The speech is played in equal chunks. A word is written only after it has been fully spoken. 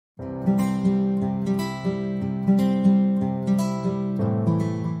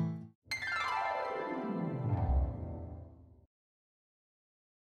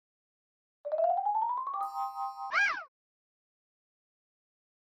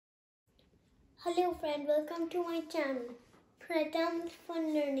Hello friend, welcome to my channel, Pratham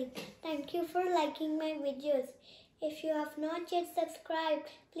Fun Learning. Thank you for liking my videos. If you have not yet subscribed,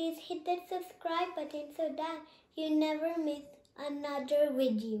 please hit that subscribe button so that you never miss another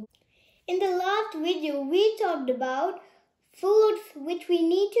video. In the last video, we talked about foods which we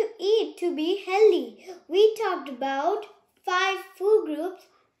need to eat to be healthy. We talked about 5 food groups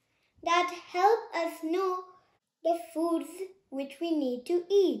that help us know the foods which we need to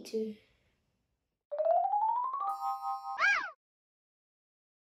eat.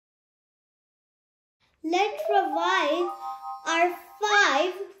 Let's revise our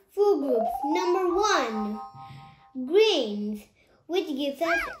 5 food groups. Number 1, grains, which gives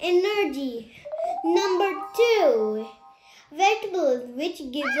us energy. Number 2, vegetables, which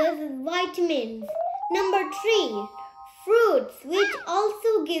gives us vitamins. Number 3, fruits, which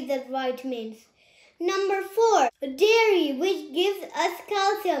also gives us vitamins. Number 4, dairy, which gives us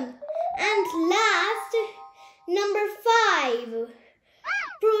calcium. And last, number 5,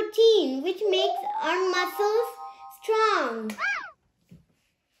 protein, which makes our muscles strong.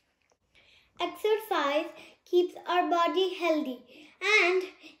 Exercise keeps our body healthy, and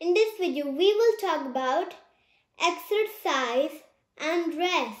in this video we will talk about exercise and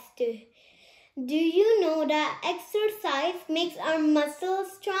rest. Do you know that exercise makes our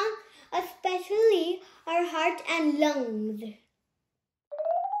muscles strong, especially our heart and lungs?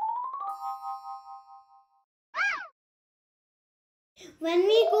 When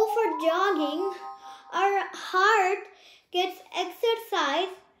we go for jogging, our heart gets exercise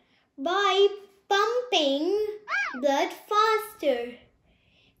by pumping blood faster.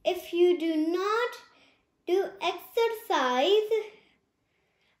 If you do not do exercise,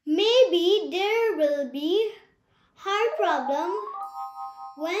 maybe there will be heart problem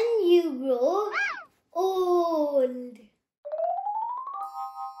when you grow old.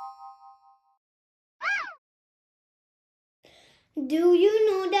 Do you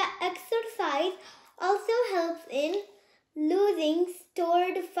know that exercise also helps in losing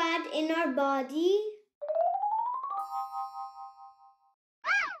stored fat in our body?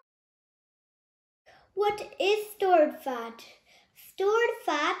 What is stored fat? Stored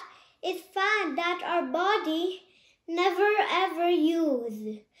fat is fat that our body never ever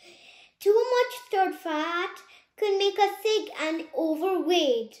use. Too much stored fat could make us sick and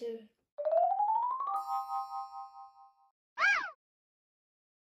overweight.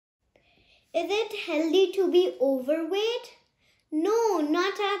 Is it healthy to be overweight? No,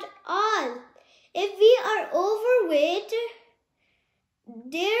 not at all. If we are overweight,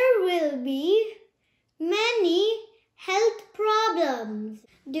 there will be many health problems.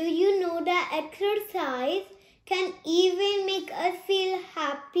 Do you know that exercise can even make us feel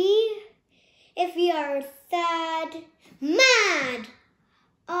happy? If we are sad, mad,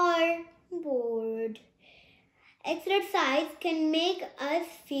 or bored, exercise can make us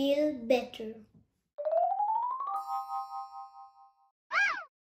feel better.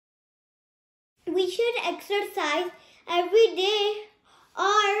 We should exercise every day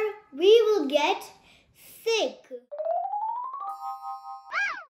or we will get sick.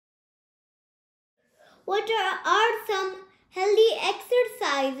 What are some healthy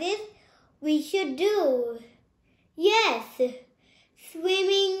exercises we should do? Yes,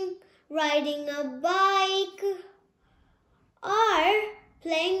 swimming, riding a bike, or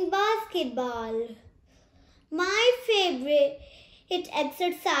playing basketball. My favorite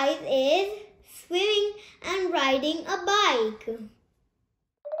exercise is swimming and riding a bike.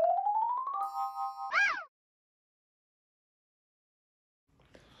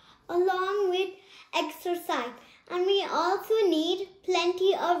 Along with exercise, and we also need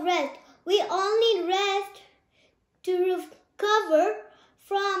plenty of rest. We all need rest to recover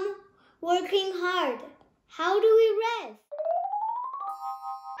from working hard. How do we rest?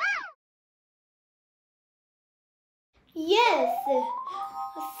 Yes,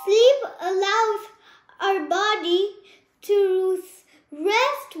 sleep allows our body to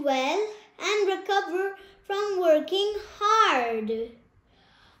rest well and recover from working hard.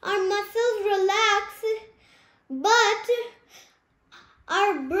 Our muscles relax, but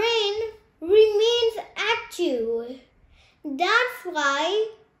our brain remains active. That's why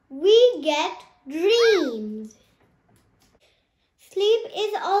we get dreams. Sleep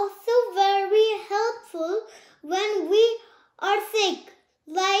is also very helpful when we are sick,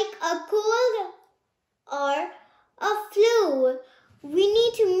 like a cold or a flu. We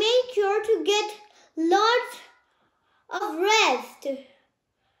need to make sure to get lots of rest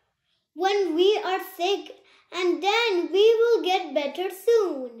when we are sick, and then we will get better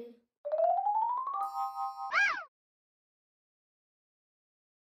soon.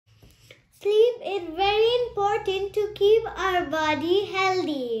 Sleep is very important to keep our body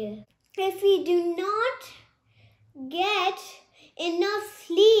healthy. If we do not get enough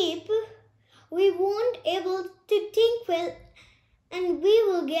sleep, we won't able to think well and we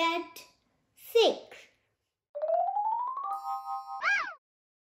will get sick.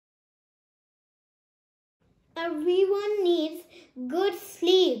 Everyone needs good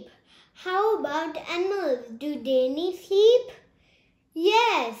sleep. How about animals? Do they need sleep?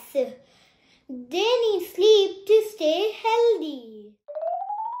 Yes, they need sleep to stay healthy.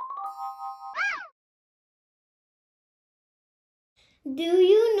 Do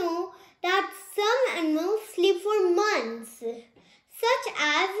you know that some animals sleep for months, such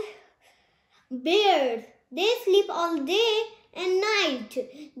as bears? They sleep all day and night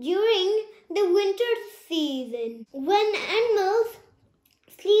during the winter season. When animals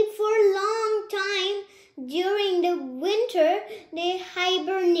sleep for a long time during the winter, they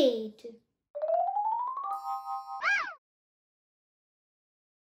hibernate.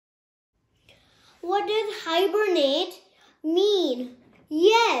 What does hibernate mean?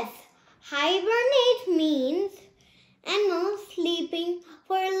 Yes, hibernate means animals sleeping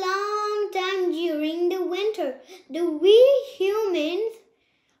for a long time during the winter. Do we humans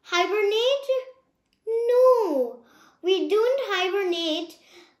hibernate? No, we don't hibernate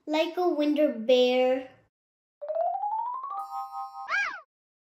like a winter bear.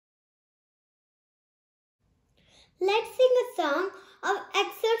 Let's sing a song of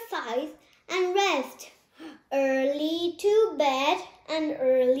exercise and rest. Early to bed and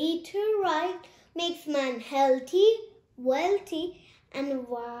early to rise makes man healthy, wealthy, and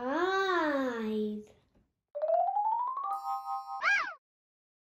wise.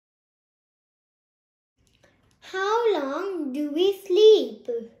 How long do we sleep?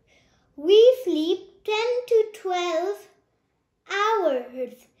 We sleep 10 to 12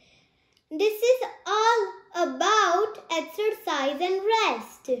 hours. This is all about exercise and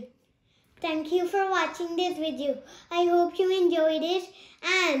rest. Thank you for watching this video. I hope you enjoyed it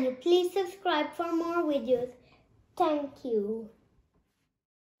and please subscribe for more videos. Thank you.